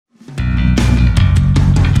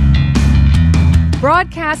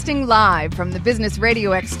Broadcasting live from the Business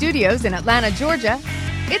Radio X studios in Atlanta, Georgia,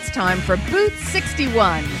 it's time for Booth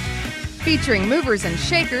 61, featuring movers and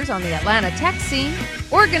shakers on the Atlanta tech scene,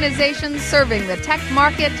 organizations serving the tech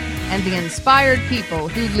market, and the inspired people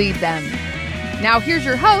who lead them. Now here's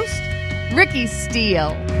your host, Ricky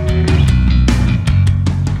Steele.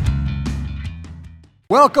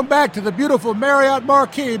 Welcome back to the beautiful Marriott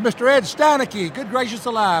Marquis, Mr. Ed Steinecke. Good gracious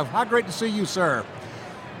alive. How great to see you, sir.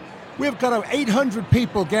 We have kind of 800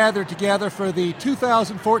 people gathered together for the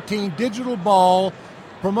 2014 Digital Ball,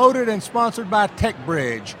 promoted and sponsored by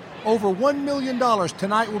TechBridge. Over $1 million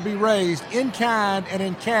tonight will be raised in kind and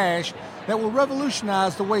in cash that will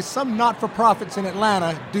revolutionize the way some not-for-profits in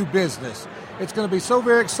Atlanta do business. It's going to be so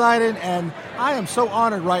very exciting, and I am so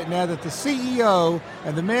honored right now that the CEO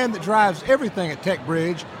and the man that drives everything at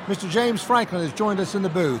TechBridge, Mr. James Franklin, has joined us in the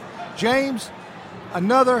booth. James,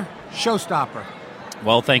 another showstopper.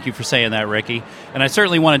 Well, thank you for saying that, Ricky. And I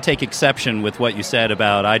certainly want to take exception with what you said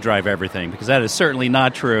about I drive everything, because that is certainly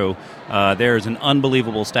not true. There is an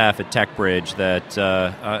unbelievable staff at TechBridge that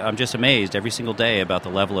I'm just amazed every single day about the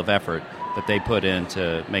level of effort that they put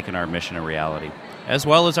into making our mission a reality, as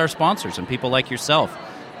well as our sponsors and people like yourself.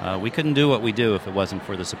 We couldn't do what we do if it wasn't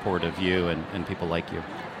for the support of you and people like you.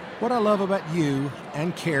 What I love about you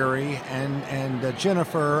and Carrie and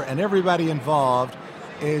Jennifer and everybody involved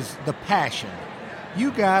is the passion.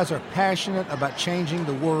 You guys are passionate about changing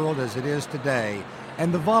the world as it is today,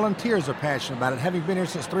 and the volunteers are passionate about it. Having been here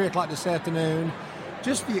since 3 o'clock this afternoon,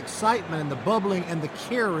 just the excitement and the bubbling and the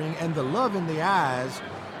caring and the love in the eyes.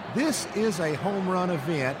 This is a home run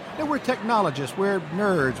event. And we're technologists, we're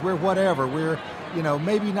nerds, we're whatever. We're,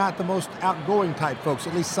 maybe not the most outgoing type folks,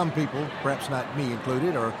 at least some people, perhaps not me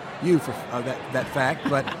included, or you for that fact,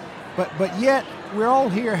 but yet we're all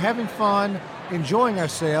here having fun, enjoying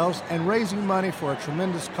ourselves, and raising money for a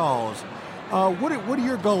tremendous cause. What are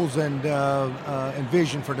your goals and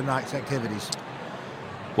vision for tonight's activities?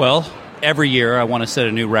 Well, every year I want to set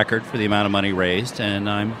a new record for the amount of money raised, and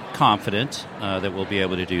I'm confident that we'll be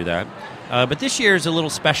able to do that. But this year is a little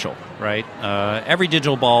special, right? Every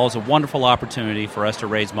Digital Ball is a wonderful opportunity for us to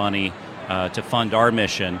raise money to fund our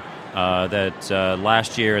mission that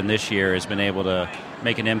last year and this year has been able to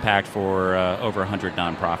make an impact for over 100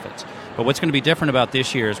 nonprofits. But what's going to be different about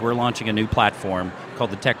this year is we're launching a new platform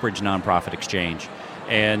called the TechBridge Nonprofit Exchange.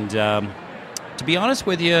 And to be honest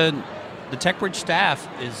with you, the TechBridge staff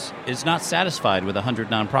is not satisfied with 100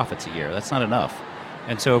 nonprofits a year. That's not enough.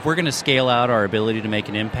 And so if we're going to scale out our ability to make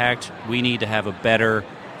an impact, we need to have a better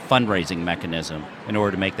fundraising mechanism in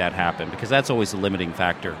order to make that happen, because that's always the limiting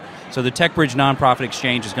factor. So the TechBridge Nonprofit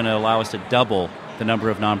Exchange is going to allow us to double the number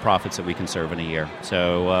of nonprofits that we can serve in a year.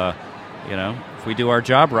 So, if we do our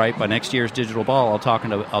job right, by next year's Digital Ball, I'll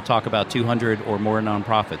talk about 200 or more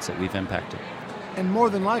nonprofits that we've impacted. And more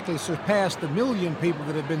than likely surpass the million people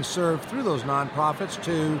that have been served through those nonprofits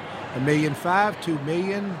to 1.5 million, 2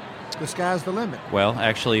 million. The sky's the limit. Well,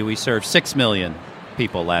 actually, we served 6 million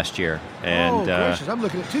people last year. And, gracious, I'm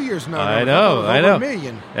looking at 2 years now. I know. $1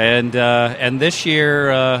 million. And this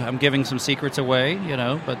year, I'm giving some secrets away,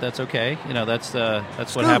 but that's okay. That's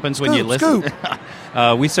what happens when you listen.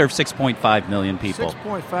 We serve 6.5 million people.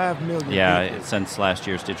 6.5 million people. Yeah, since last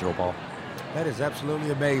year's Digital Ball. That is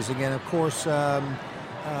absolutely amazing. And, of course,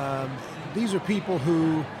 these are people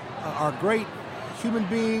who are great human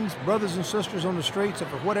beings, brothers and sisters on the streets that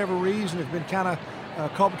for whatever reason have been kind of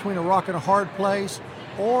caught between a rock and a hard place,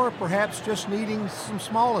 or perhaps just needing some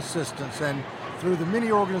small assistance. And through the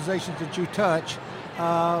many organizations that you touch,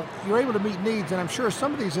 you're able to meet needs. And I'm sure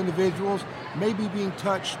some of these individuals may be being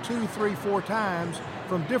touched 2, 3, 4 times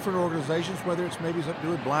from different organizations, whether it's maybe something to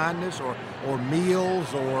do with blindness or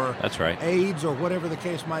meals or That's right. AIDS or whatever the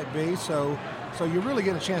case might be. So you really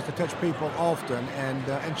get a chance to touch people often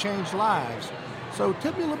and change lives. So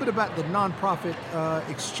tell me a little bit about the nonprofit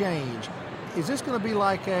exchange. Is this going to be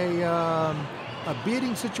like a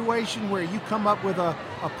bidding situation where you come up with a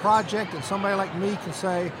project and somebody like me can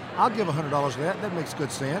say, I'll give $100 to that. That makes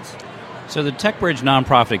good sense. So the TechBridge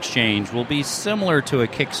Nonprofit Exchange will be similar to a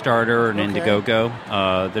Kickstarter or an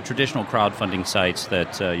Indiegogo, the traditional crowdfunding sites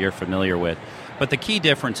that you're familiar with. But the key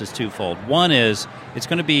difference is twofold. One is it's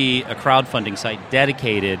going to be a crowdfunding site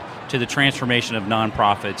dedicated to the transformation of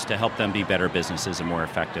nonprofits to help them be better businesses and more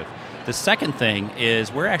effective. The second thing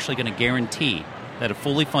is we're actually going to guarantee that a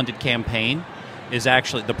fully funded campaign is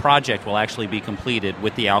actually, the project will actually be completed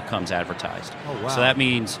with the outcomes advertised. Oh, wow. So that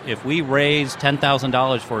means if we raise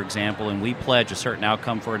 $10,000, for example, and we pledge a certain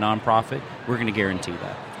outcome for a nonprofit, we're going to guarantee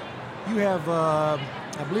that. You have,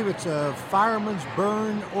 I believe it's a Fireman's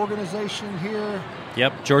Burn organization here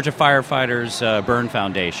Yep, Georgia Firefighters Burn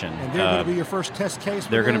Foundation. And they're going to be your first test case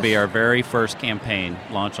for They're going to this? be our very first campaign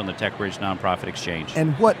launched on the TechBridge Nonprofit Exchange.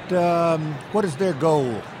 And what is their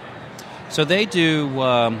goal? So they do.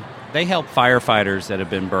 They help firefighters that have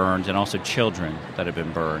been burned and also children that have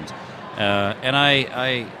been burned. And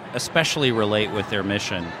I especially relate with their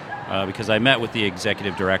mission because I met with the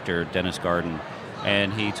executive director, Dennis Garden,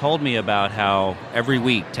 and he told me about how every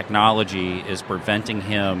week technology is preventing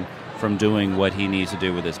him from doing what he needs to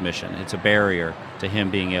do with his mission. It's a barrier to him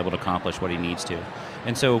being able to accomplish what he needs to.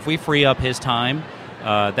 And so if we free up his time,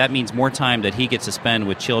 that means more time that he gets to spend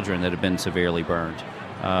with children that have been severely burned,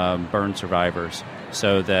 burn survivors,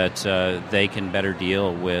 so that they can better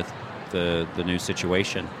deal with the new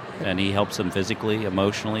situation. And he helps them physically,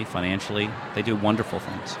 emotionally, financially. They do wonderful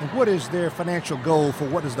things. And what is their financial goal for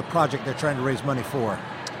what is the project they're trying to raise money for?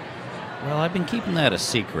 Well, I've been keeping that a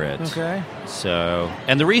secret. Okay. So,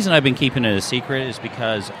 and the reason I've been keeping it a secret is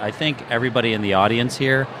because I think everybody in the audience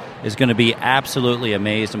here is going to be absolutely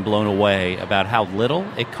amazed and blown away about how little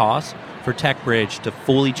it costs for TechBridge to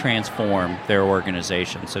fully transform their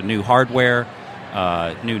organization. So new hardware,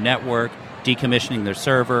 new network, decommissioning their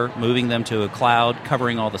server, moving them to a cloud,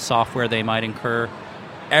 covering all the software they might incur,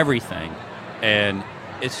 everything. And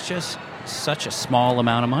it's just such a small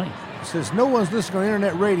amount of money. Since no one's listening on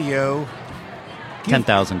internet radio,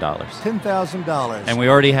 $10,000. $10,000. And we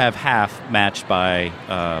already have half matched by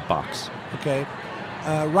Box. Okay.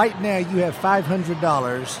 Right now you have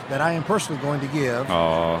 $500 that I am personally going to give.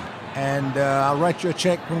 Oh. And I'll write you a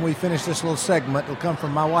check when we finish this little segment. It'll come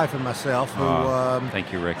from my wife and myself, who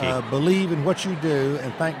thank you, Ricky. Believe in what you do,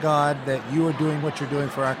 and thank God that you are doing what you're doing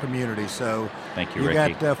for our community. So thank you, you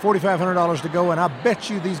Ricky. got $4,500 to go, and I bet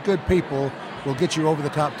you these good people will get you over the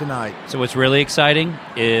top tonight. So what's really exciting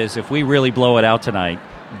is if we really blow it out tonight,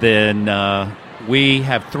 then we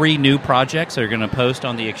have 3 new projects that are going to post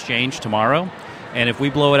on the exchange tomorrow. And if we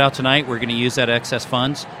blow it out tonight, we're going to use that excess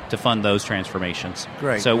funds to fund those transformations.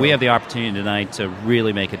 Great. So we have the opportunity tonight to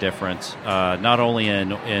really make a difference, not only in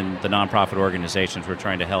the nonprofit organizations we're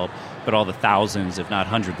trying to help, but all the thousands, if not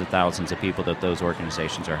hundreds of thousands of people that those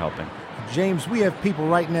organizations are helping. James, we have people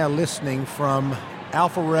right now listening from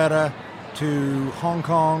Alpharetta to Hong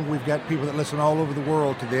Kong. We've got people that listen all over the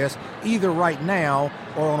world to this, either right now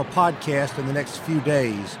or on a podcast in the next few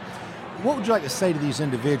days. What would you like to say to these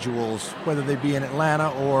individuals, whether they be in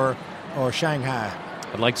Atlanta or Shanghai?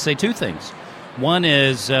 I'd like to say 2 things. One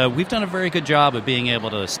is we've done a very good job of being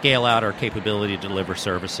able to scale out our capability to deliver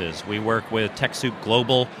services. We work with TechSoup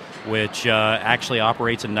Global, which actually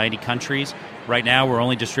operates in 90 countries. Right now, we're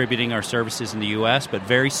only distributing our services in the U.S., but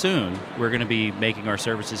very soon, we're going to be making our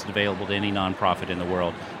services available to any nonprofit in the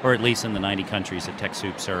world, or at least in the 90 countries that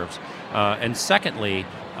TechSoup serves. And secondly,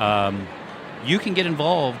 you can get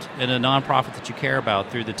involved in a nonprofit that you care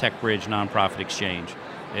about through the TechBridge Nonprofit Exchange.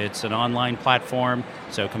 It's an online platform,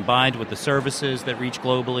 so combined with the services that reach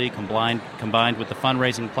globally, combined with the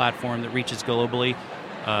fundraising platform that reaches globally,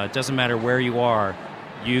 it doesn't matter where you are,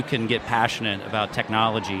 you can get passionate about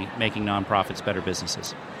technology making nonprofits better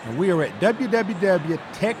businesses. And we are at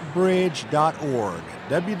www.techbridge.org,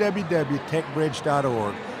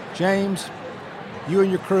 www.techbridge.org. James, you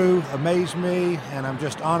and your crew amaze me, and I'm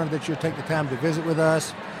just honored that you'll take the time to visit with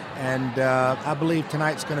us. And I believe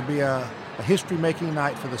tonight's going to be a history-making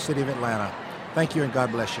night for the city of Atlanta. Thank you, and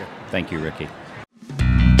God bless you. Thank you, Ricky.